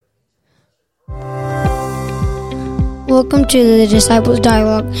Welcome to the Disciples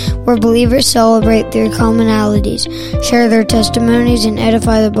Dialogue, where believers celebrate their commonalities, share their testimonies, and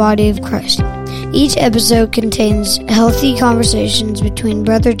edify the body of Christ. Each episode contains healthy conversations between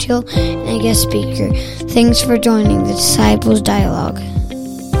Brother Till and a guest speaker. Thanks for joining the Disciples Dialogue.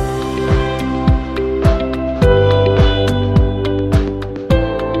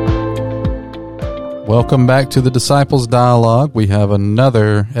 Welcome back to the Disciples Dialogue. We have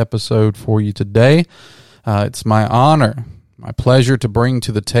another episode for you today. It's my honor, my pleasure to bring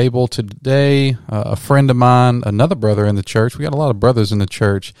to the table today a friend of mine, another brother in the church. We got a lot of brothers in the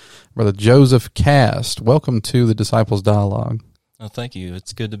church. Brother Joseph Kast. Welcome to the Disciples Dialogue. Oh, thank you.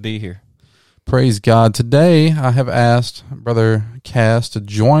 It's good to be here. Praise God. Today I have asked Brother Kast to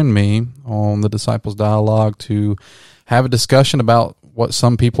join me on the Disciples Dialogue to have a discussion about what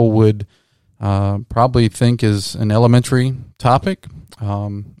some people would probably think is an elementary topic.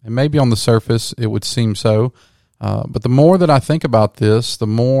 And maybe on the surface it would seem so. But the more that I think about this, the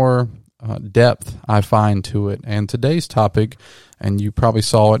more depth I find to it. And today's topic, and you probably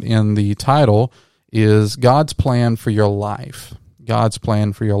saw it in the title, is God's plan for your life. God's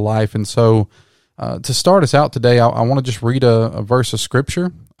plan for your life. And so to start us out today, I want to just read a verse of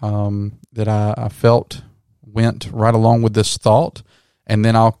Scripture that I felt went right along with this thought. And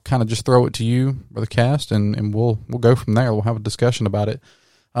then I'll kind of just throw it to you, Brother Kast, and we'll go from there. We'll have a discussion about it.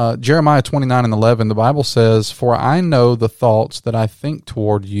 Jeremiah 29:11, the Bible says, "For I know the thoughts that I think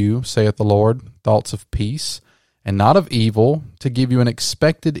toward you, saith the Lord, thoughts of peace, and not of evil, to give you an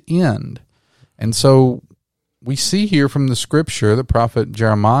expected end." And so we see here from the Scripture, the prophet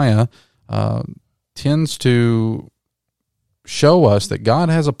Jeremiah tends to show us that God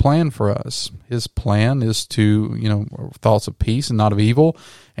has a plan for us. His plan is to, thoughts of peace and not of evil,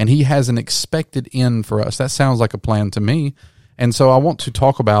 and He has an expected end for us. That sounds like a plan to me. And so I want to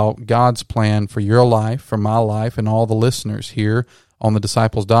talk about God's plan for your life, for my life, and all the listeners here on the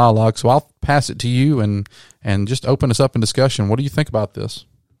Disciples Dialogue. So I'll pass it to you and just open us up in discussion. What do you think about this?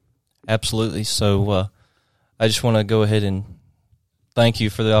 Absolutely. So I just want to go ahead and thank you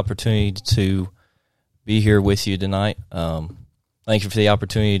for the opportunity to be here with you tonight. Thank you for the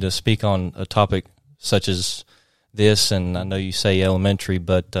opportunity to speak on a topic such as this, and I know you say elementary,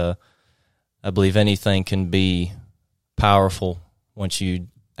 but I believe anything can be powerful once you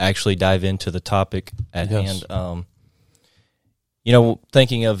actually dive into the topic at hand.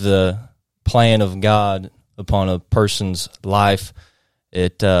 Thinking of the plan of God upon a person's life,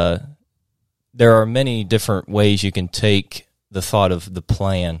 there are many different ways you can take the thought of the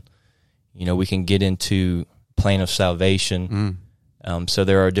plan. We can get into plan of salvation. So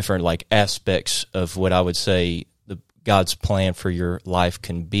there are different aspects of what I would say God's plan for your life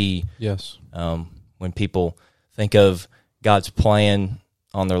can be. Yes. When people think of God's plan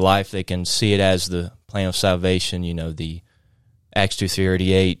on their life, they can see it as the plan of salvation, the Acts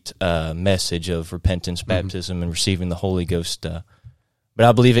 2:38 message of repentance, baptism, and receiving the Holy Ghost. But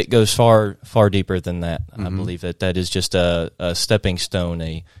I believe it goes far, far deeper than that. I believe that is just a stepping stone,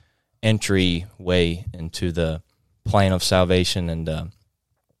 a entry way into the plan of salvation. And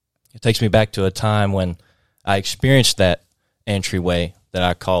it takes me back to a time when I experienced that entryway, that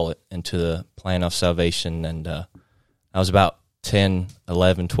I call it, into the plan of salvation. And I was about 10,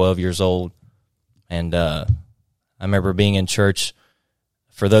 11, 12 years old. And I remember being in church.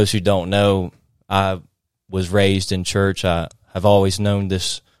 For those who don't know, I was raised in church. I've always known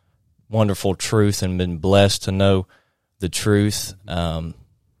this wonderful truth and been blessed to know the truth.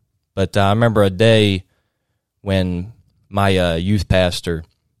 But I remember a day when my youth pastor,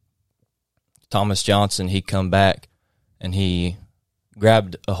 Thomas Johnson, he come back and he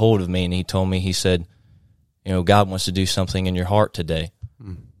grabbed a hold of me and he told me, he said, God wants to do something in your heart today.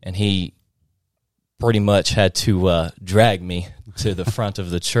 And he pretty much had to drag me to the front of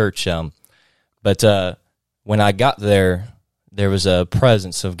the church. But when I got there, there was a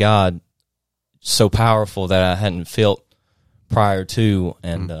presence of God so powerful that I hadn't felt prior to.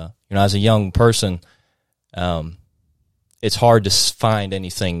 And, as a young person, it's hard to find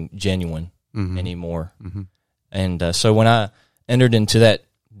anything genuine anymore. And so when I entered into that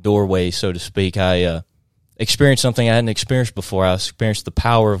doorway, so to speak, I experienced something I hadn't experienced before. I experienced the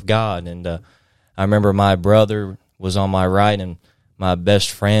power of God. And I remember my brother was on my right and my best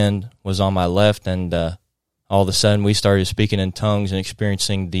friend was on my left. And all of a sudden we started speaking in tongues and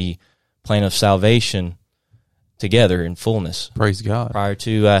experiencing the plan of salvation together in fullness. Praise God. Prior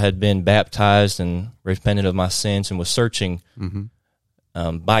to, I had been baptized and repented of my sins and was searching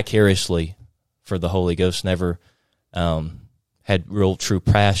vicariously for the Holy Ghost. Never had real true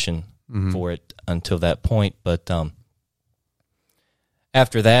passion for it until that point. But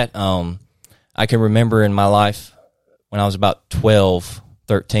after that, I can remember in my life when I was about 12,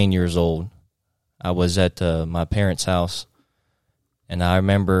 13 years old. I was at my parents' house, and I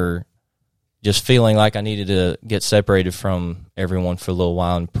remember just feeling like I needed to get separated from everyone for a little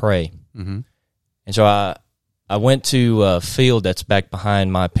while and pray. Mm-hmm. And so I went to a field that's back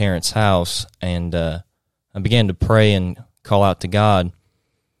behind my parents' house, and I began to pray and call out to God.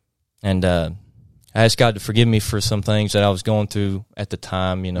 And I asked God to forgive me for some things that I was going through at the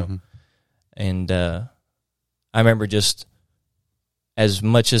time, Mm-hmm. And I remember just, as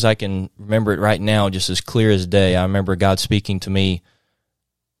much as I can remember it right now, just as clear as day, I remember God speaking to me,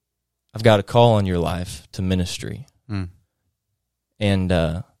 I've got a call on your life to ministry. Mm. And,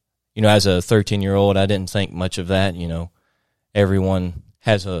 as a 13-year-old, I didn't think much of that. Everyone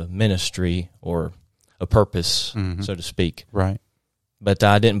has a ministry or a purpose, Mm-hmm. so to speak. Right. But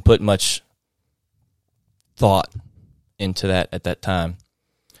I didn't put much thought into that at that time.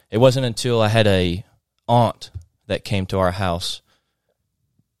 It wasn't until I had a aunt that came to our house,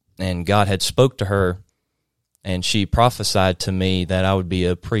 and God had spoke to her, and she prophesied to me that I would be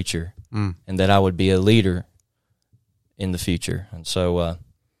a preacher and that I would be a leader in the future. And so,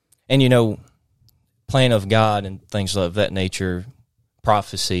 plan of God and things of that nature,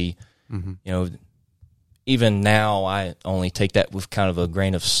 prophecy, Mm-hmm. Even now I only take that with kind of a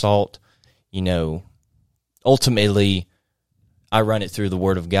grain of salt. Ultimately, I run it through the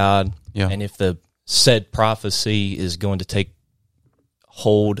Word of God. Yeah. And if the said prophecy is going to take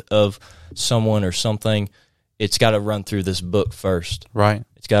hold of someone or something, it's got to run through this book first. Right.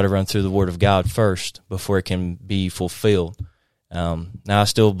 It's got to run through the Word of God first before it can be fulfilled. Now, I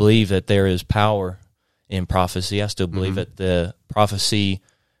still believe that there is power in prophecy. I still believe that the prophecy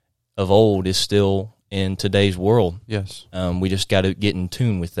of old is still in today's world. Yes. We just got to get in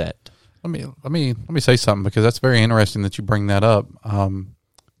tune with that. Let me say something, because that's very interesting that you bring that up.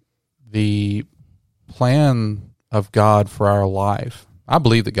 The plan of God for our life. I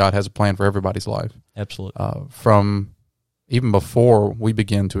believe that God has a plan for everybody's life. Absolutely. From even before we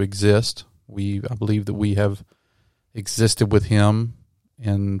begin to exist, I believe that we have existed with Him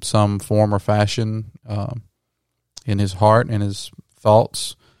in some form or fashion, in His heart and His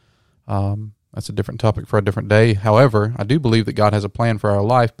thoughts. That's a different topic for a different day. However, I do believe that God has a plan for our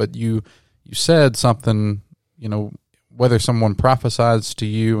life. But you said something, whether someone prophesies to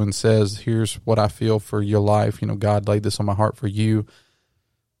you and says, "Here's what I feel for your life," God laid this on my heart for you,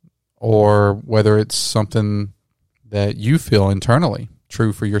 or whether it's something that you feel internally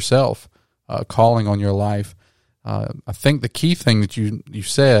true for yourself, calling on your life. I think the key thing that you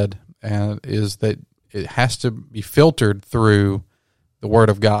said is that it has to be filtered through the Word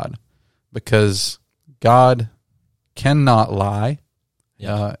of God, because God cannot lie.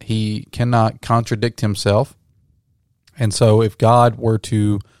 Yeah. He cannot contradict Himself. And so if God were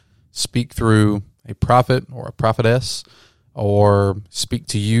to speak through a prophet or a prophetess, or speak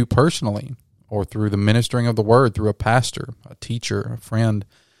to you personally, or through the ministering of the Word, through a pastor, a teacher, a friend,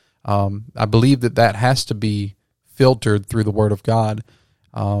 I believe that has to be filtered through the Word of God.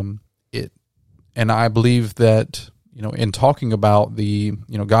 And I believe that, in talking about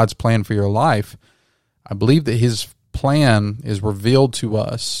God's plan for your life, I believe that His plan is revealed to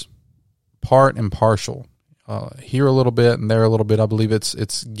us part and partial. Here a little bit and there a little bit. I believe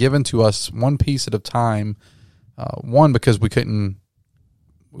it's given to us one piece at a time. One, because we couldn't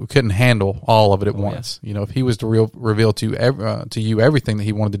handle all of it at once. Yeah. If He was to reveal to you everything that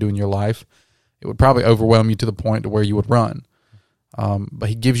He wanted to do in your life, it would probably overwhelm you to the point to where you would run. But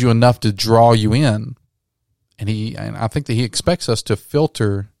He gives you enough to draw you in, and I think that He expects us to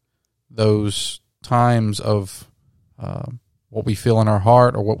filter those times of what we feel in our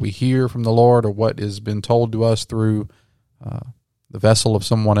heart, or what we hear from the Lord, or what has been told to us through the vessel of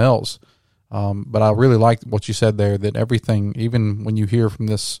someone else. But I really like what you said there, that everything, even when you hear from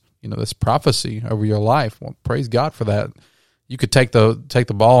this, this prophecy over your life, well, praise God for that. You could take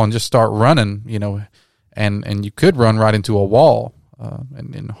the ball and just start running, and you could run right into a wall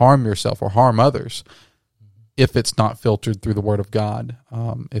and harm yourself or harm others if it's not filtered through the Word of God,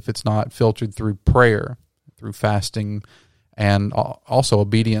 if it's not filtered through prayer, through fasting, and also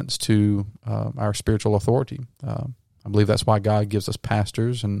obedience to our spiritual authority. I believe that's why God gives us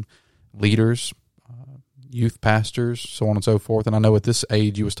pastors and leaders, youth pastors, so on and so forth. And I know at this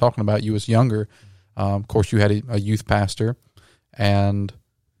age you was talking about, you was younger. Of course, you had a youth pastor, and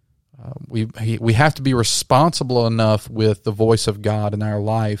we have to be responsible enough with the voice of God in our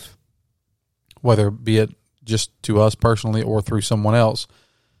life, whether be it just to us personally or through someone else,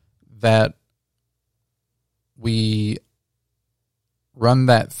 that we run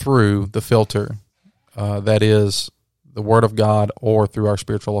that through the filter that is the Word of God, or through our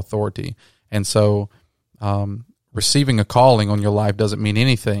spiritual authority. And so receiving a calling on your life doesn't mean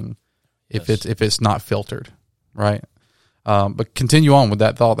anything if Yes. it's not filtered, right? But continue on with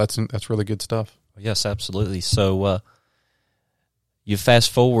that thought. That's really good stuff. Yes, absolutely. So you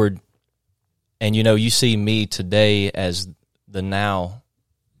fast forward, and you see me today as the now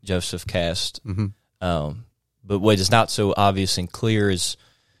Joseph Kast. But what is not so obvious and clear is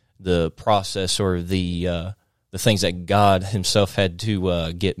the process or the things that God Himself had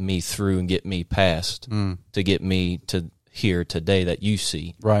to get me through and get me past to get me to here today that you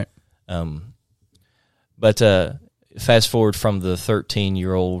see. Right. But fast forward from the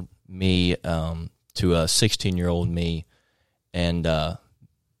 13-year-old me to a 16-year-old me, and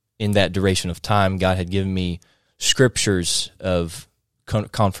in that duration of time, God had given me scriptures of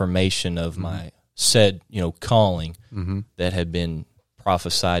confirmation of my said, calling that had been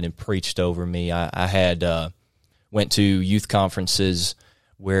prophesied and preached over me. I had went to youth conferences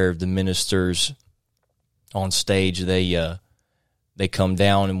where the ministers on stage, they come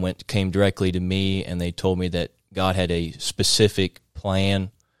down and came directly to me, and they told me that God had a specific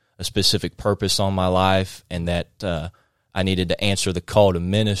plan, a specific purpose on my life, and that I needed to answer the call to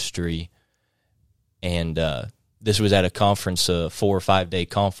ministry. And this was at a conference, a 4 or 5 day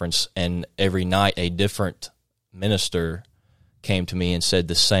conference, and every night a different minister came to me and said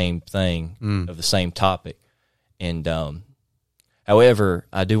the same thing of the same topic. And however,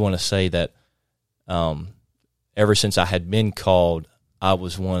 I do want to say that ever since I had been called, I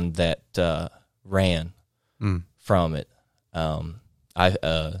was one that ran from it. I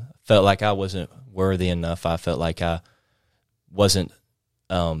felt like I wasn't worthy enough. I felt like I wasn't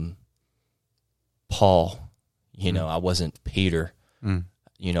Paul. I wasn't Peter.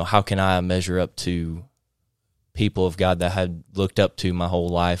 How can I measure up to people of God that I had looked up to my whole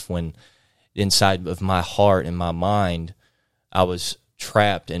life, when inside of my heart and my mind, I was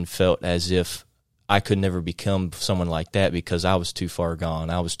trapped and felt as if I could never become someone like that because I was too far gone.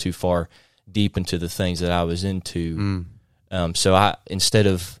 I was too far deep into the things that I was into. So I, instead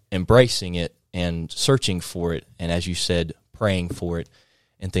of embracing it and searching for it, and as you said, praying for it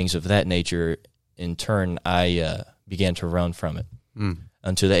and things of that nature, in turn, I began to run from it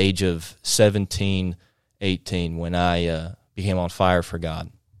until the age of 17, 18, when I became on fire for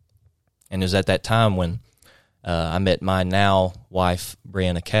God. And it was at that time when I met my now wife,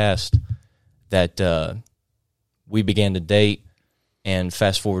 Brianna Kast, that we began to date. And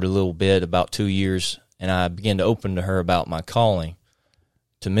fast forward a little bit, about 2 years, and I began to open to her about my calling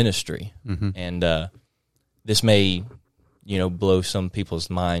to ministry. And this may, blow some people's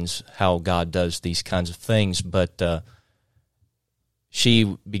minds how God does these kinds of things, but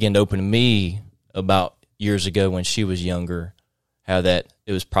she began to open to me about years ago when she was younger, how that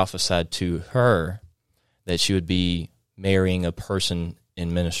it was prophesied to her that she would be marrying a person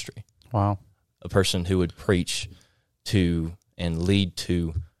in ministry. Wow. A person who would preach to and lead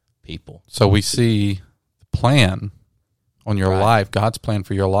to people. So we see the plan on your life, God's plan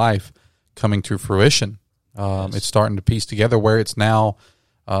for your life, coming to fruition. Yes. It's starting to piece together where it's now,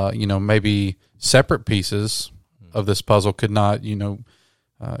 maybe separate pieces of this puzzle could not,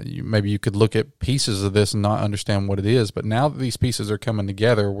 maybe you could look at pieces of this and not understand what it is. But now that these pieces are coming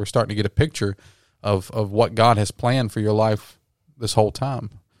together, we're starting to get a picture of what God has planned for your life this whole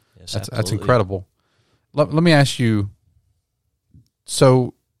time. Yes, that's incredible. Let me ask you,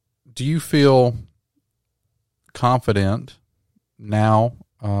 so do you feel confident now,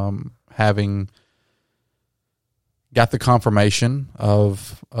 having got the confirmation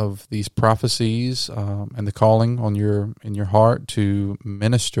of these prophecies and the calling on in your heart to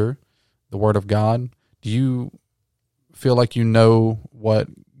minister the Word of God? Do you feel like you know what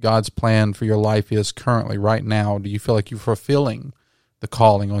God's plan for your life is currently, right now? Do you feel like you're fulfilling the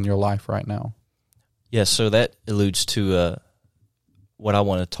calling on your life right now? Yes, so that alludes to what I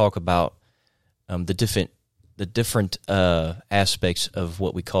want to talk about, the different aspects of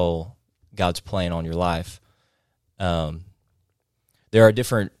what we call God's plan on your life. There are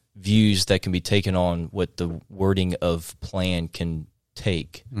different views that can be taken on what the wording of plan can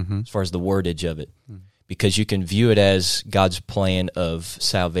take, as far as the wordage of it, because you can view it as God's plan of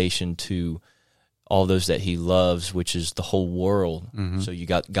salvation to all those that He loves, which is the whole world. So you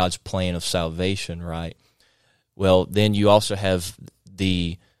got God's plan of salvation, right? Well, then you also have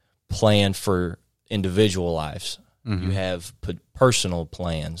the plan for individual lives. You have personal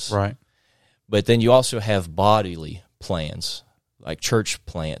plans, Right. but then you also have bodily plans, like church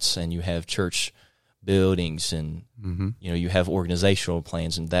plants, and you have church buildings, and you have organizational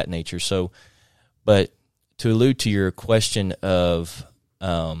plans and that nature. So, but to allude to your question of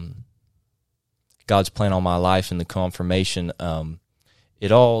God's plan on my life and the confirmation,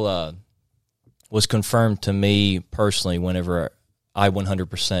 it all was confirmed to me personally whenever I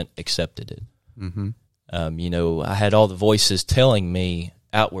 100% accepted it. Mm-hmm. I had all the voices telling me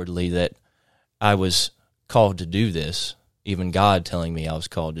outwardly that I was called to do this, even God telling me I was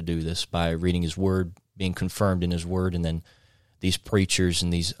called to do this by reading His Word, being confirmed in His Word, and then these preachers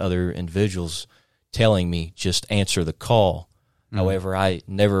and these other individuals telling me, just answer the call. Mm-hmm. However, I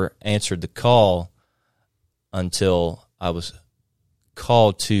never answered the call until I was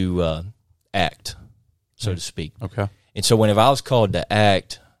called to act, so to speak. Okay. And so whenever I was called to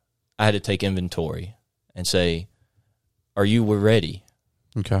act, I had to take inventory and say, are you ready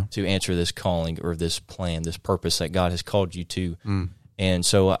to answer this calling or this plan, this purpose that God has called you to? And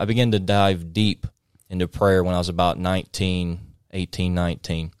so I began to dive deep into prayer when I was about 18,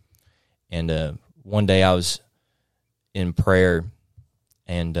 19. And one day I was in prayer,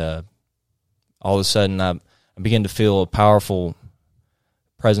 and all of a sudden I began to feel a powerful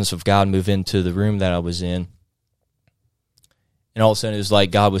presence of God move into the room that I was in. And all of a sudden it was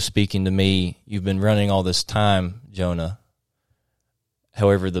like God was speaking to me, you've been running all this time, Jonah.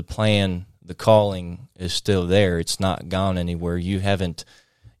 However, the plan, the calling is still there. It's not gone anywhere. You haven't,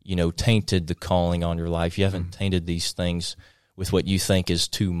 tainted the calling on your life. You haven't tainted these things with what you think is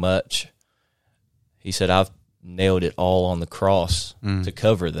too much. He said, I've nailed it all on the cross to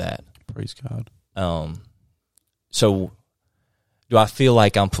cover that. Praise God. So do I feel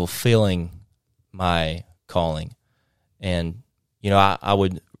like I'm fulfilling my calling? And, I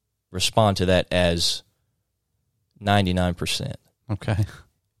would respond to that as 99%. Okay.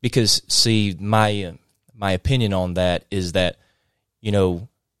 Because, see, my opinion on that is that,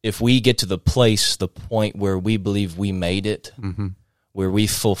 if we get to the point where we believe we made it, where we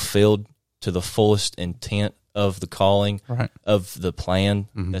fulfilled to the fullest intent of the calling, of the plan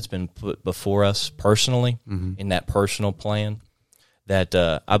that's been put before us personally, in that personal plan, that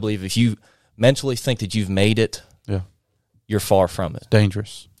I believe if you mentally think that you've made it, you're far from it. It's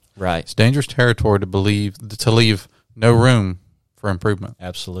dangerous. Right. It's dangerous territory to leave no room for improvement.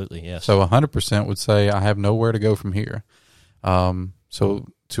 Absolutely, yes. So 100% would say, I have nowhere to go from here. So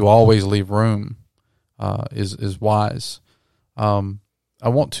to always leave room is wise. I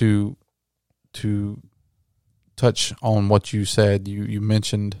want to touch on what you said. You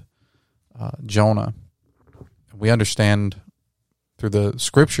mentioned Jonah. We understand through the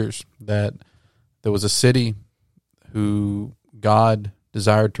scriptures that there was a city who God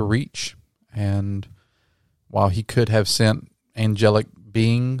desired to reach, and while He could have sent angelic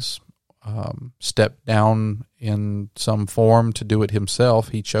beings, stepped down in some form to do it Himself,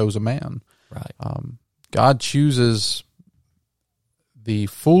 He chose a man. Right. God chooses the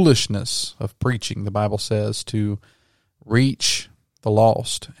foolishness of preaching, the Bible says, to reach the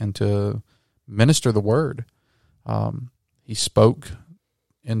lost and to minister the word. He spoke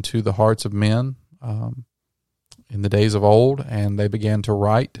into the hearts of men in the days of old, and they began to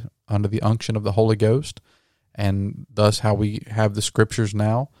write under the unction of the Holy Ghost, and thus how we have the scriptures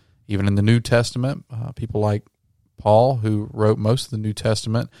now. Even in the New Testament, people like Paul, who wrote most of the New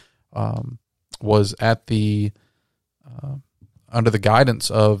Testament, was at the under the guidance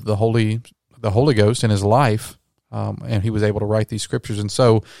of the Holy Ghost in his life, and he was able to write these scriptures. And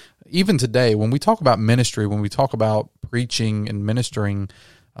so, even today, when we talk about ministry, when we talk about preaching and ministering,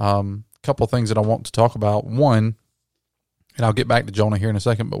 a couple of things that I want to talk about. One, and I'll get back to Jonah here in a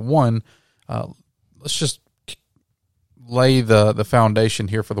second, but one, let's just lay the foundation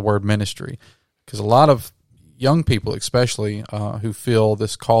here for the word ministry, because a lot of young people, especially who feel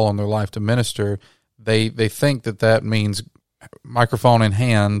this call on their life to minister, they think that means microphone in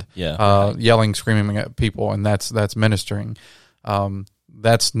hand, yelling, screaming at people, and that's ministering.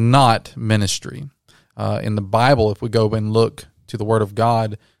 That's not ministry. In the Bible, if we go and look to the Word of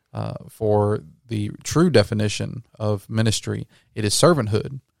God for the true definition of ministry, it is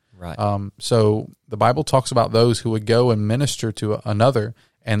servanthood. Right. So the Bible talks about those who would go and minister to another,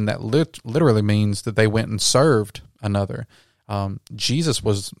 and that literally means that they went and served another. Jesus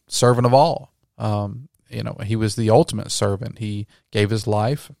was servant of all. He was the ultimate servant. He gave His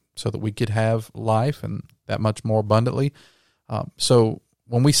life so that we could have life, and that much more abundantly. So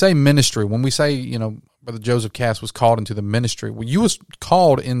when we say ministry, when we say, Brother Joseph Kast was called into the ministry, well, you was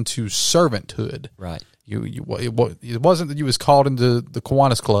called into servanthood. Right. It wasn't that you was called into the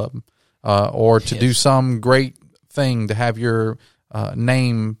Kiwanis Club or to do some great thing, to have your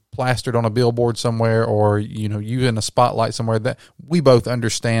name plastered on a billboard somewhere, or you in a spotlight somewhere. That we both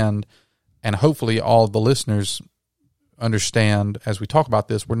understand, and hopefully all of the listeners understand as we talk about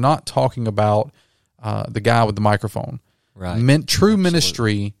this. We're not talking about the guy with the microphone. Right. True Absolutely.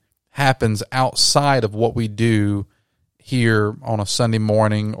 Ministry happens outside of what we do here on a Sunday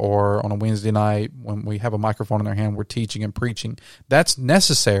morning or on a Wednesday night when we have a microphone in our hand, we're teaching and preaching. That's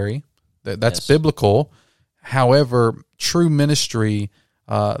necessary. That's biblical. However, true ministry,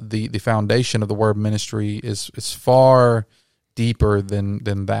 the foundation of the word ministry is far deeper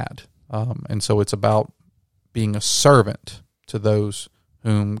than that. And so it's about being a servant to those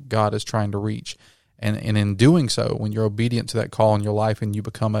whom God is trying to reach. And in doing so, when you're obedient to that call in your life and you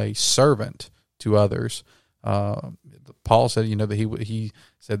become a servant to others, Paul said, that he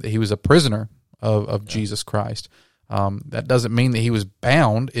said that he was a prisoner of Jesus Christ. That doesn't mean that he was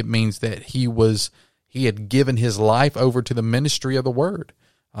bound. It means that he had given his life over to the ministry of the word.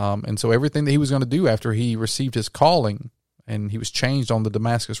 And so everything that he was going to do after he received his calling and he was changed on the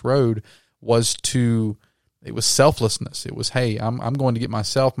Damascus road it was selflessness. It was, hey, I'm going to get my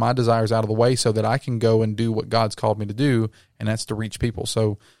desires out of the way so that I can go and do what God's called me to do, and that's to reach people.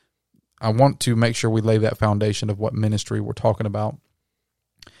 So I want to make sure we lay that foundation of what ministry we're talking about.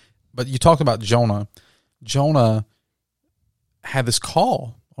 But you talked about Jonah. Jonah had this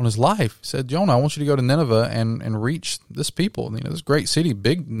call on his life. He said, Jonah, I want you to go to Nineveh and reach this people. This great city.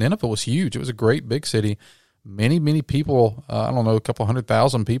 Nineveh was huge. It was a great big city. Many, many people, a couple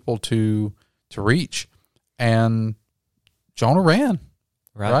 100,000 people to reach. And Jonah ran,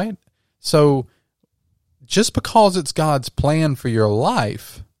 right? So just because it's God's plan for your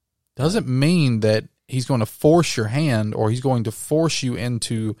life doesn't mean that he's going to force your hand or he's going to force you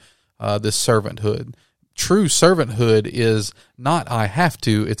into this servanthood. True servanthood is not I have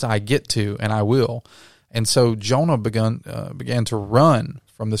to, it's I get to and I will. And so Jonah began to run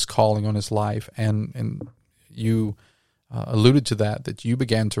from this calling on his life, and you alluded to that you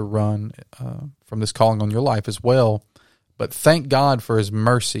began to run from this calling on your life as well. But thank God for his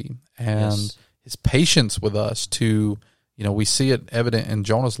mercy and his patience with us to, we see it evident in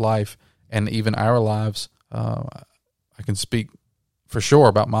Jonah's life and even our lives. I can speak for sure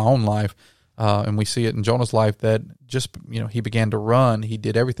about my own life. And we see it in Jonah's life that just, he began to run. He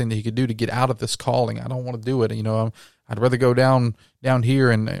did everything that he could do to get out of this calling. I don't want to do it. I'd rather go down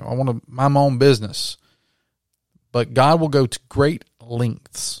here and I want to mind my own business. But God will go to great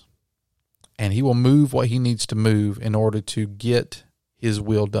lengths, and he will move what he needs to move in order to get his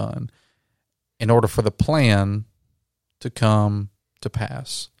will done, in order for the plan to come to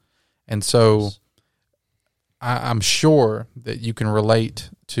pass. And so I'm sure that you can relate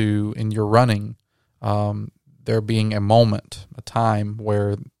to, in your running, there being a moment, a time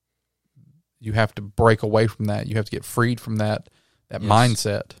where you have to break away from that. You have to get freed from that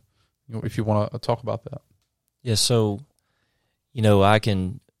mindset. If you want to talk about that. Yeah, so, I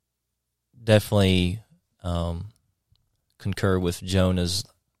can definitely concur with Jonah's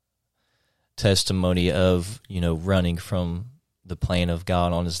testimony of, running from the plan of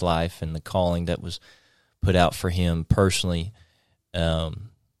God on his life and the calling that was put out for him personally. And,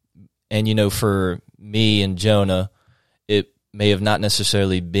 for me and Jonah, it may have not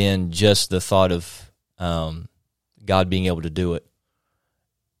necessarily been just the thought of God being able to do it.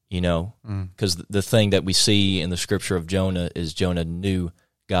 Because the thing that we see in the scripture of Jonah is Jonah knew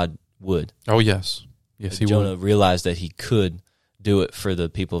God would. Oh, yes. Yes, he Jonah would. realized that he could do it for the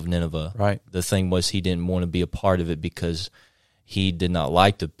people of Nineveh. Right. The thing was he didn't want to be a part of it because he did not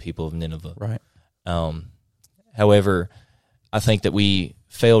like the people of Nineveh. Right. However, I think that we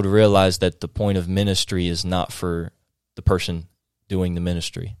fail to realize that the point of ministry is not for the person doing the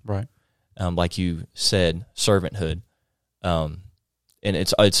ministry. Right. Like you said, servanthood. And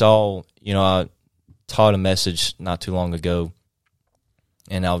it's all, I taught a message not too long ago,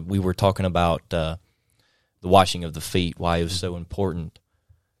 and we were talking about the washing of the feet, why it was so important.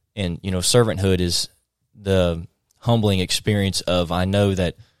 And, servanthood is the humbling experience of, I know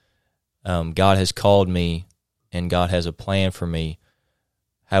that God has called me and God has a plan for me.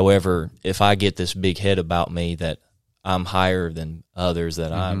 However, if I get this big head about me that I'm higher than others,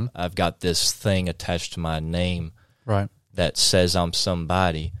 that I've got this thing attached to my name, right, that says I'm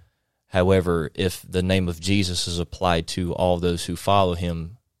somebody. However, if the name of Jesus is applied to all those who follow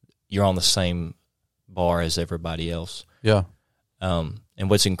him, you're on the same bar as everybody else. Yeah. And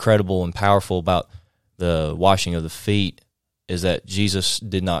what's incredible and powerful about the washing of the feet is that Jesus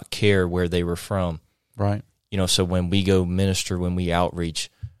did not care where they were from. Right. So when we go minister, when we outreach,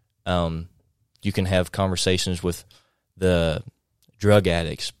 you can have conversations with the drug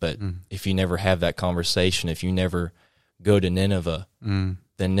addicts, but if you never have that conversation, if you never go to Nineveh,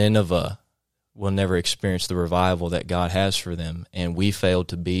 then Nineveh will never experience the revival that God has for them, and we failed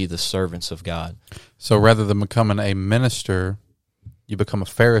to be the servants of God. So rather than becoming a minister, you become a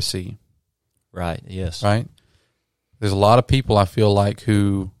Pharisee. Right, yes. Right? There's a lot of people, I feel like,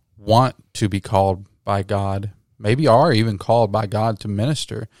 who want to be called by God, maybe are even called by God to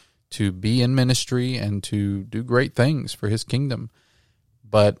minister, to be in ministry and to do great things for his kingdom.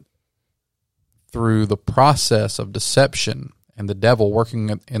 But through the process of deception and the devil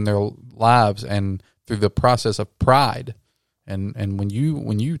working in their lives, and through the process of pride, and when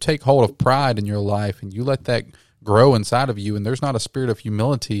you take hold of pride in your life and you let that grow inside of you, and there's not a spirit of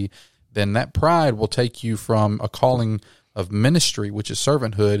humility, then that pride will take you from a calling of ministry, which is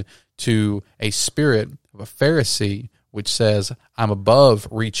servanthood, to a spirit of a Pharisee, which says, I'm above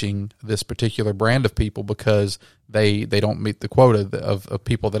reaching this particular brand of people because they don't meet the quota of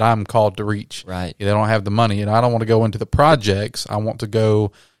people that I'm called to reach. Right. They don't have the money, and I don't want to go into the projects. I want to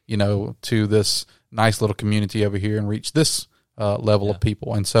go, to this nice little community over here and reach this level of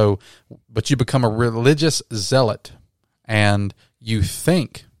people. And so, but you become a religious zealot, and you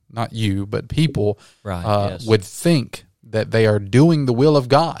think, not you, but people would think that they are doing the will of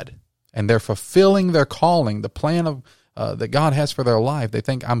God, and they're fulfilling their calling, the plan of that God has for their life. They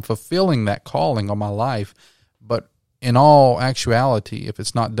think, I'm fulfilling that calling on my life. But in all actuality, if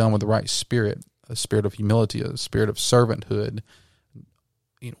it's not done with the right spirit, a spirit of humility, a spirit of servanthood,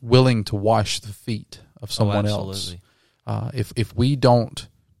 willing to wash the feet of someone else, if we don't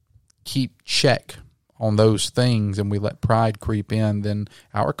keep check on those things and we let pride creep in, then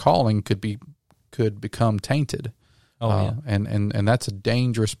our calling could become tainted. And that's a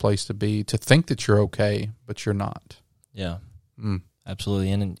dangerous place to be, to think that you're okay, but you're not. Yeah,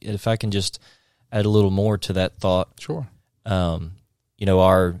 absolutely. And if I can just add a little more to that thought. Sure.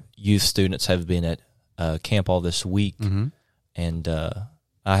 Our youth students have been at camp all this week, and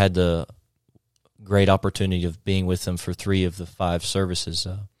I had the great opportunity of being with them for 3 of the 5 services.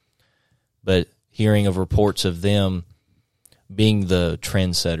 But hearing of reports of them being the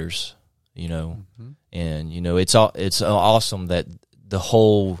trendsetters, and it's awesome that the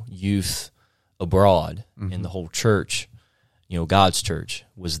whole youth abroad and the whole church, God's church,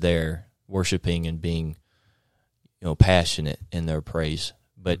 was there worshiping and being, passionate in their praise.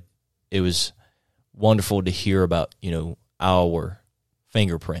 But it was wonderful to hear about, our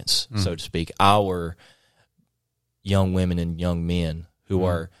fingerprints, so to speak, our young women and young men who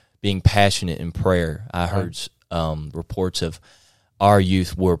are being passionate in prayer. I heard reports of our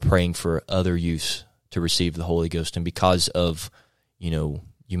youth were praying for other youth to receive the Holy Ghost, and because of, you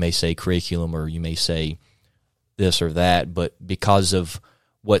may say curriculum, or you may say this or that, but because of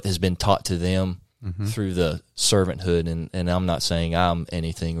what has been taught to them through the servanthood, and I'm not saying I'm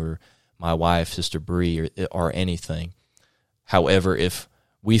anything, or my wife, Sister Bree, or anything. However, if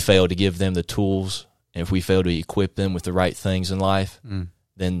we fail to give them the tools, and if we fail to equip them with the right things in life,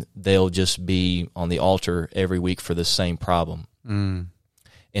 then they'll just be on the altar every week for the same problem. And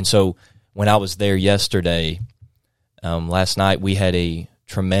so when I was there yesterday, last night, we had a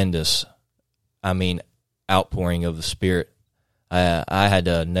tremendous, outpouring of the Spirit. I had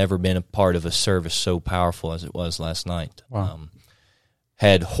never been a part of a service so powerful as it was last night. Wow.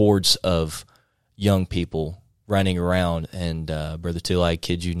 Had hordes of young people running around, and Brother Till, I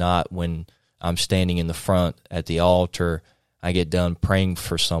kid you not, when I'm standing in the front at the altar, I get done praying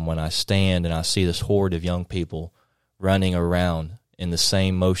for someone, I stand and I see this horde of young people running around in the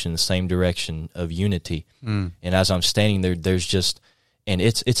same motion, the same direction of unity. And as I'm standing there, there's just, and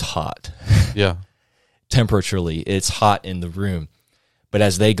it's hot. Yeah. Temperaturely, it's hot in the room. But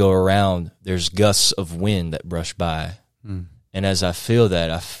as they go around, there's gusts of wind that brush by. And as I feel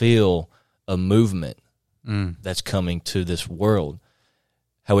that, I feel a movement that's coming to this world.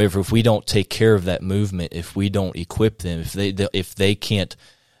 However, if we don't take care of that movement, if we don't equip them, if they can't,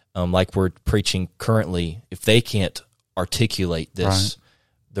 like we're preaching currently, if they can't articulate this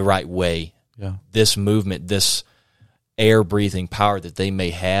the right way, this movement, this air-breathing power that they may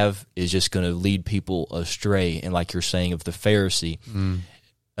have is just going to lead people astray. And like you're saying of the Pharisee,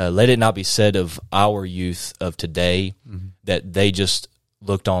 let it not be said of our youth of today that they just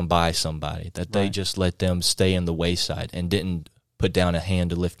looked on by somebody, that they just let them stay in the wayside and didn't put down a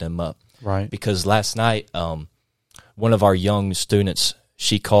hand to lift them up. Right. Because last night, one of our young students,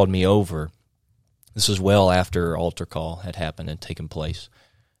 she called me over. This was well after altar call had happened and taken place.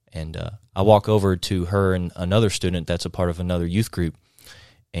 And I walk over to her and another student that's a part of another youth group,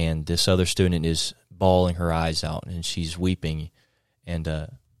 and this other student is bawling her eyes out, and she's weeping. And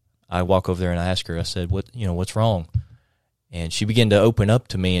I walk over there and I ask her, I said, what's wrong? And she began to open up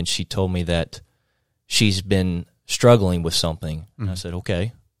to me, and she told me that she's been struggling with something. And I said,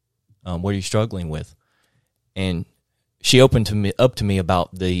 okay, what are you struggling with? And she opened up to me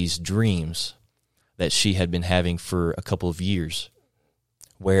about these dreams that she had been having for a couple of years,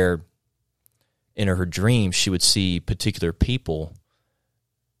 where in her dreams she would see particular people,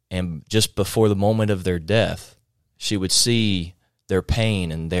 and just before the moment of their death, she would see their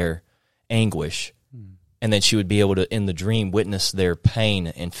pain and their anguish. And then she would be able to, in the dream, witness their pain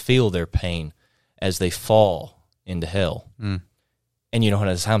and feel their pain as they fall into hell. And,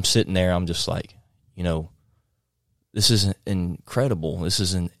 as I'm sitting there, I'm just like, this is incredible. This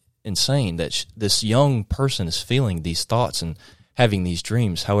is insane that this young person is feeling these thoughts and having these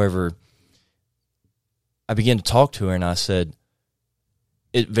dreams. However, I began to talk to her, and I said,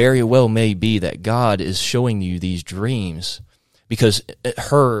 it very well may be that God is showing you these dreams because in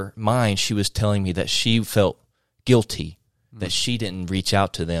her mind, she was telling me that she felt guilty, that she didn't reach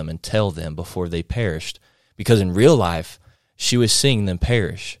out to them and tell them before they perished. Because in real life, she was seeing them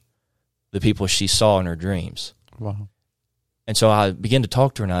perish, the people she saw in her dreams. Wow. And so I began to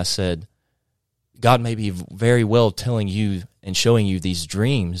talk to her, and I said, God may be very well telling you and showing you these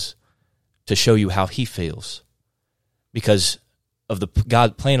dreams to show you how he feels. Because of the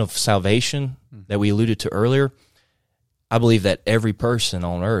God plan of salvation that we alluded to earlier, I believe that every person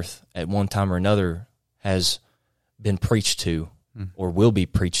on earth at one time or another has been preached to or will be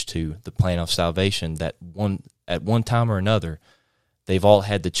preached to the plan of salvation, that at one time or another, they've all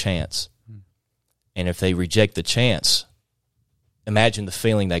had the chance. And if they reject the chance, imagine the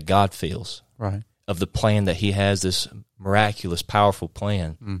feeling that God feels of the plan that he has, this miraculous, powerful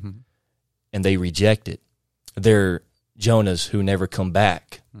plan, and they reject it. They're Jonahs who never come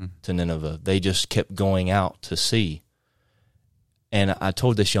back to Nineveh. They just kept going out to sea. And I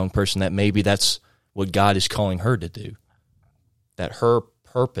told this young person that maybe that's what God is calling her to do, that her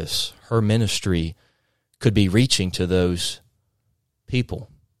purpose, her ministry could be reaching to those people.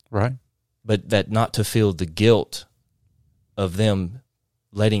 Right. But that not to feel the guilt of them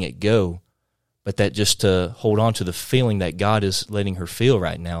letting it go, but that just to hold on to the feeling that God is letting her feel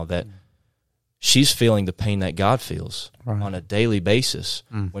right now, that she's feeling the pain that God feels on a daily basis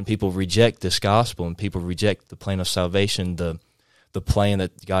when people reject this gospel and people reject the plan of salvation, the plan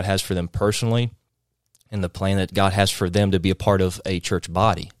that God has for them personally, and the plan that God has for them to be a part of a church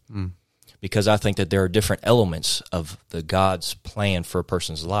body. Because I think that there are different elements of the God's plan for a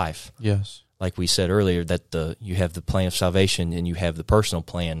person's life. Yes. Like we said earlier, that you have the plan of salvation and you have the personal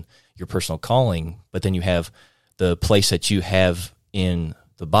plan, your personal calling, but then you have the place that you have in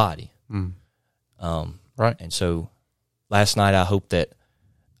the body. Right. And so last night I hope that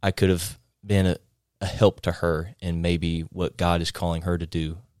I could have been a help to her in maybe what God is calling her to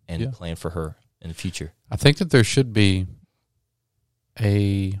do and plan for her in the future. I think that there should be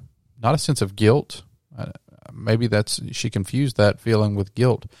not a sense of guilt. Maybe she confused that feeling with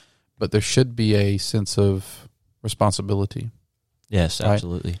guilt, but there should be a sense of responsibility. Yes,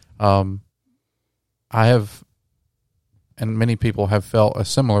 absolutely. I have, and many people have felt a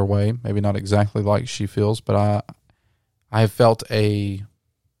similar way, maybe not exactly like she feels, but I have felt a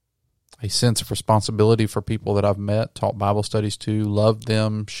sense of responsibility for people that I've met, taught Bible studies to, loved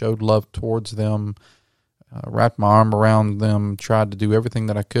them, showed love towards them, wrapped my arm around them, tried to do everything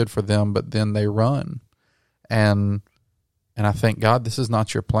that I could for them, but then they run. And I think, God, this is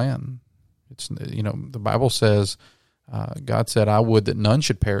not your plan. It's, the Bible says, God said, I would that none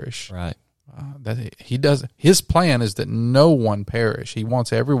should perish. Right. That he does. His plan is that no one perish. He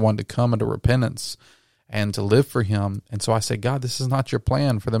wants everyone to come into repentance and to live for him. And so I say, God, this is not your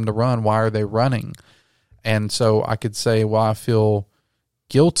plan for them to run. Why are they running? And so I could say, well, I feel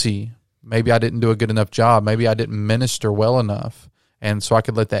guilty. Maybe I didn't do a good enough job. Maybe I didn't minister well enough. And so I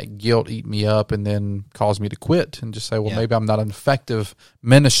could let that guilt eat me up and then cause me to quit and just say, well, maybe I'm not an effective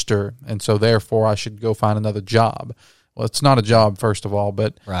minister, and so therefore I should go find another job. Well, it's not a job, first of all,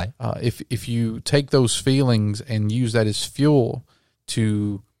 but if you take those feelings and use that as fuel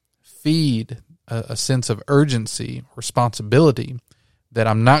to feed a sense of urgency, responsibility, that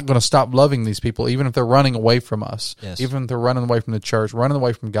I'm not going to stop loving these people, even if they're running away from us, even if they're running away from the church, running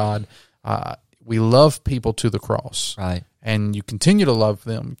away from God. We love people to the cross. Right. And you continue to love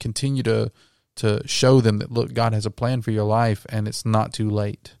them, continue to show them that, look, God has a plan for your life, and it's not too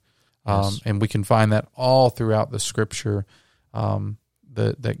late. And we can find that all throughout the Scripture,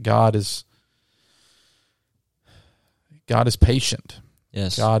 that God is patient.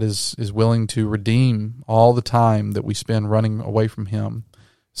 Yes. God is willing to redeem all the time that we spend running away from Him.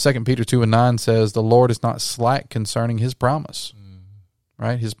 2 Peter 2:9 says, the Lord is not slack concerning His promise.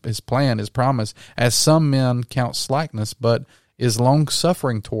 Right? His plan, His promise, as some men count slackness, but is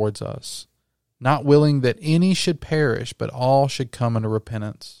long-suffering towards us, not willing that any should perish, but all should come into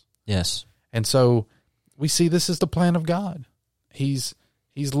repentance. Yes. And so we see this is the plan of God. He's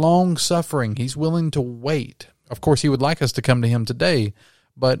long-suffering. He's willing to wait. Of course, He would like us to come to Him today,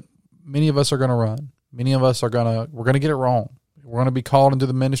 but many of us are going to run. Many of us we're going to get it wrong. We're going to be called into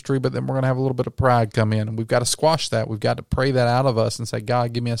the ministry, but then we're going to have a little bit of pride come in, and we've got to squash that. We've got to pray that out of us and say,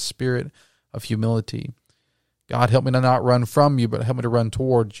 God, give me a spirit of humility. God, help me to not run from you, but help me to run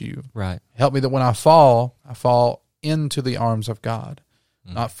towards you. Right. Help me that when I fall into the arms of God,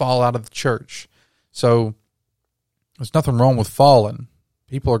 not fall out of the church. So there's nothing wrong with falling.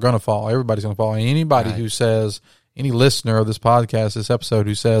 People are going to fall. Everybody's going to fall. Anybody who says, any listener of this podcast, this episode,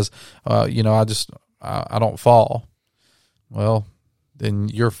 who says, I don't fall. Well, then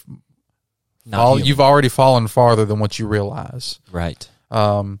you've already fallen farther than what you realize. Right.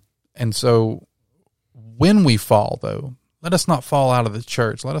 And so when we fall, though, let us not fall out of the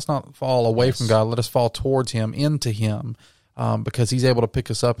church. Let us not fall away from God. Let us fall towards Him, into Him, because He's able to pick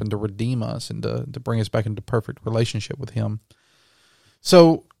us up and to redeem us and to bring us back into perfect relationship with Him.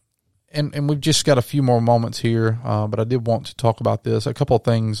 So, and we've just got a few more moments here, but I did want to talk about this. A couple of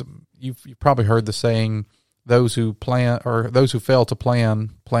things. You've probably heard the saying, those who fail to plan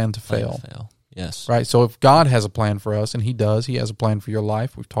to fail. Yes. Right? So if God has a plan for us, and He does, He has a plan for your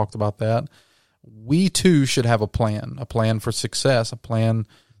life. We've talked about that. We too should have a plan for success, a plan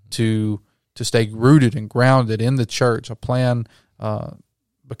to stay rooted and grounded in the church, a plan,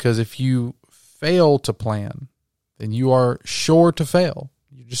 because if you fail to plan, then you are sure to fail.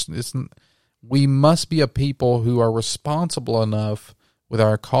 We must be a people who are responsible enough with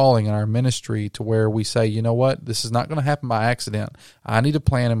our calling and our ministry to where we say, you know what, this is not going to happen by accident. I need a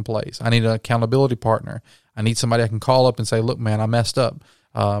plan in place. I need an accountability partner. I need somebody I can call up and say, look, man, I messed up.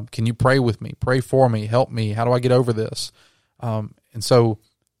 Can you pray with me? Pray for me. Help me. How do I get over this? And so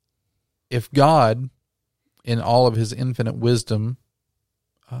if God, in all of His infinite wisdom,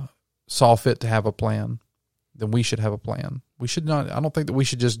 saw fit to have a plan, then we should have a plan. We should not. I don't think that we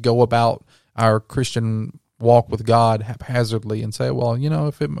should just go about our Christian walk with God haphazardly and say, well,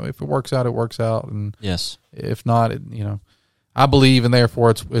 if it works out, it works out, and yes, if not, I believe, and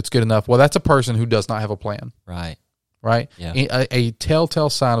therefore it's good enough. Well, that's a person who does not have a plan. Right. Yeah. A telltale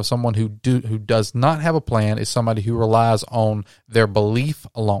sign of someone who does not have a plan is somebody who relies on their belief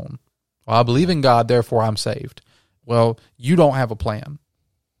alone. Well, I believe in God, therefore I'm saved. Well, you don't have a plan,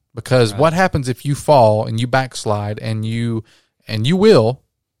 because what happens if you fall and you backslide and you will?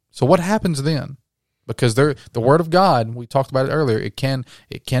 So what happens then? Because the Word of God, we talked about it earlier, it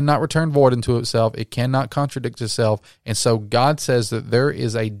cannot return void into itself. It cannot contradict itself. And so God says that there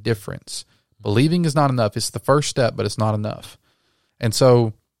is a difference. Believing is not enough. It's the first step, but it's not enough. And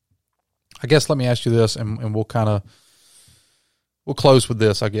so I guess let me ask you this, and we'll close with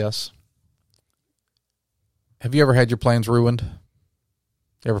this, I guess. Have you ever had your plans ruined?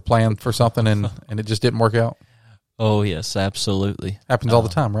 You ever planned for something and it just didn't work out? Oh, yes, absolutely. Happens all the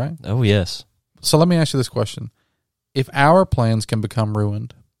time, right? Oh, yes. So let me ask you this question. If our plans can become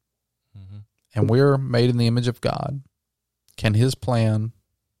ruined, and we're made in the image of God, can His plan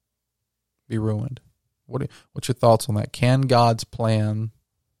be ruined? What's your thoughts on that? Can God's plans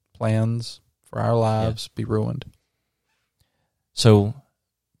for our lives be ruined? So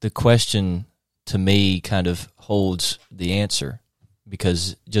the question to me kind of holds the answer,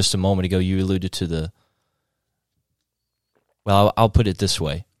 because just a moment ago you alluded to I'll put it this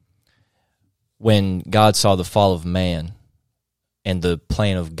way. When God saw the fall of man, and the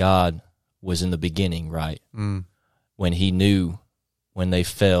plan of God was in the beginning, right? When He knew when they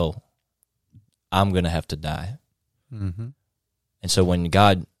fell, I'm going to have to die. Mm-hmm. And so when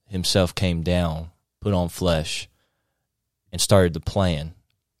God Himself came down, put on flesh, and started the plan,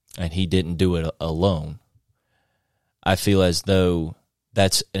 and He didn't do it alone, I feel as though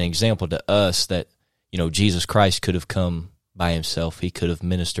that's an example to us that, Jesus Christ could have come by Himself. He could have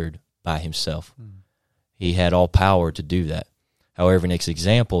ministered by Himself. He had all power to do that. However, it's an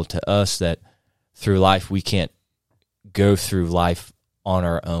example to us that through life we can't go through life on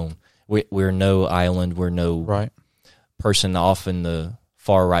our own. We're no island. We're no person off in the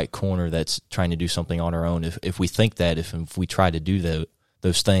far right corner that's trying to do something on our own. If we think that, if we try to do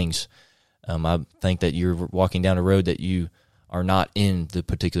those things, I think that you're walking down a road that you are not in the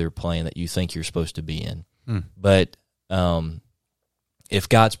particular plan that you think you're supposed to be in. But if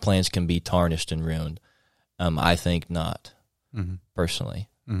God's plans can be tarnished and ruined, I think not, personally.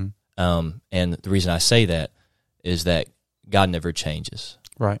 And the reason I say that is that God never changes.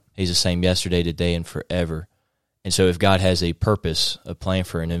 Right. He's the same yesterday, today, and forever. And so if God has a purpose, a plan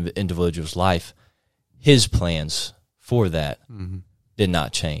for an individual's life, His plans for that did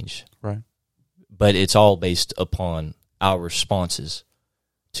not change. Right. But it's all based upon our responses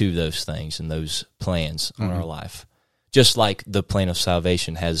to those things and those plans on our life. Just like the plan of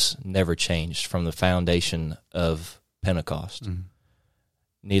salvation has never changed from the foundation of Pentecost.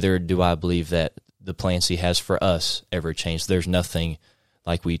 Neither do I believe that the plans he has for us ever change. There's nothing,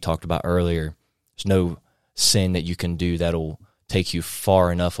 like we talked about earlier, there's no sin that you can do that'll take you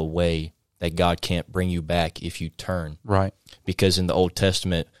far enough away that God can't bring you back if you turn. Right. Because in the Old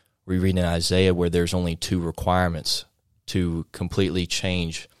Testament, we read in Isaiah where there's only 2 requirements to completely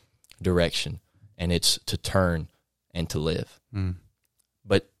change direction, and it's to turn and to live.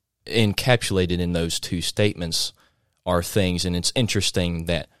 But encapsulated in those 2 statements are things, and it's interesting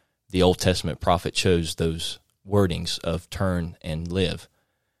that the Old Testament prophet chose those wordings of turn and live,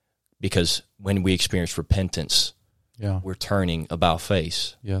 because when we experience repentance, we're turning about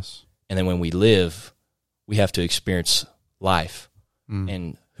face. Yes. And then when we live, we have to experience life.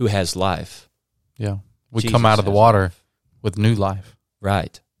 And who has life? Yeah. We Jesus come out of the water with new life.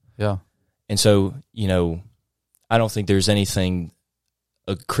 Right. Yeah. And so, I don't think there's anything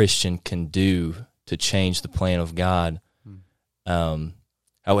a Christian can do to change the plan of God.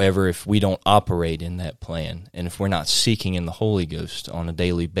 However, if we don't operate in that plan, and if we're not seeking in the Holy Ghost on a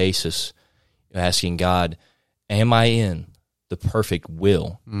daily basis, asking God, am I in the perfect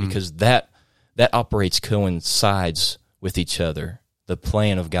will? Because that operates, coincides with each other, the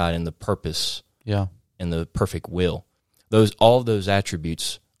plan of God and the purpose and the perfect will. All those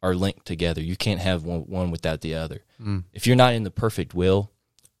attributes are linked together. You can't have one without the other. If you're not in the perfect will,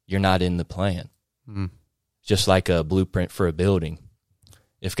 you're not in the plan. Just like a blueprint for a building.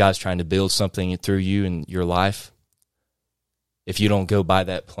 If God's trying to build something through you in your life, if you don't go by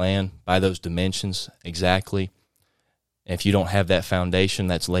that plan, by those dimensions exactly, if you don't have that foundation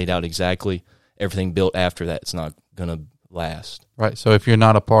that's laid out exactly, everything built after that is not going to last. Right. So if you're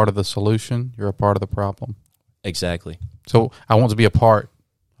not a part of the solution, you're a part of the problem. Exactly. So I want to be a part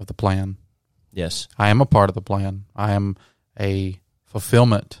of the plan. Yes. I am a part of the plan. I am a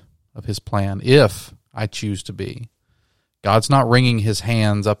fulfillment of his plan if I choose to be. God's not wringing his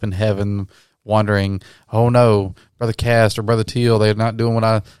hands up in heaven wondering, oh no, Brother Kast or Brother Teal, they're not doing what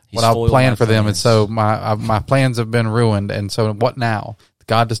I planned for them, and so my plans have been ruined, and so what now?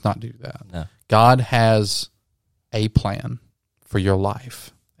 God does not do that. No. God has a plan for your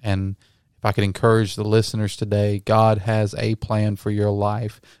life. And if I could encourage the listeners today, God has a plan for your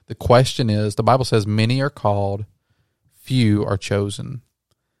life. The question is, the Bible says many are called, few are chosen.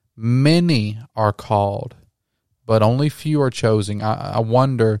 Many are called, but only few are chosen. I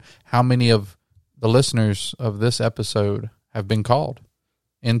wonder how many of the listeners of this episode have been called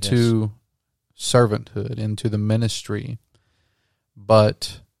into servanthood, into the ministry,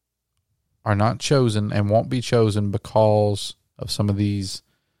 but are not chosen and won't be chosen because of some of these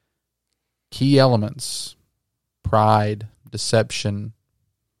key elements: pride, deception,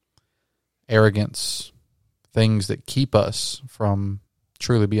 arrogance, things that keep us from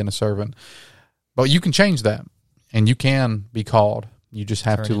truly being a servant. But you can change that, and you can be called. You just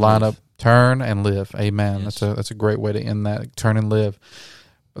have to line up, turn and live. Amen. Yes. That's a great way to end that. Turn and live.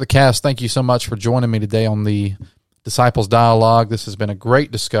 Brother Kast, thank you so much for joining me today on the Disciples Dialogue. This has been a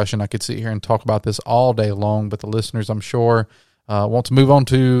great discussion. I could sit here and talk about this all day long, but the listeners, I'm sure, want to move on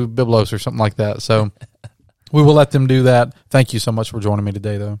to Biblos or something like that. So we will let them do that. Thank you so much for joining me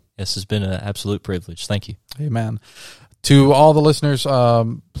today, though. Yes, it's been an absolute privilege. Thank you. Amen. To all the listeners,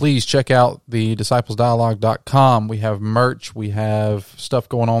 please check out the disciplesdialogue.com. We have merch. We have stuff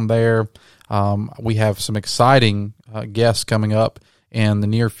going on there. We have some exciting guests coming up in the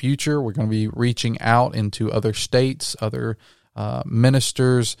near future. We're going to be reaching out into other states, other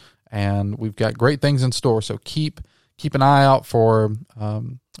ministers, and we've got great things in store. So keep an eye out for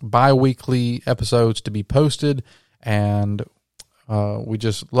bi-weekly episodes to be posted, and we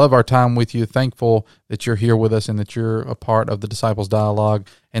just love our time with you. Thankful that you're here with us and that you're a part of the Disciples Dialogue.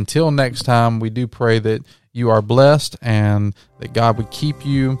 Until next time, we do pray that you are blessed and that God would keep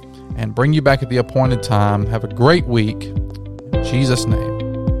you and bring you back at the appointed time. Have a great week. In Jesus' name.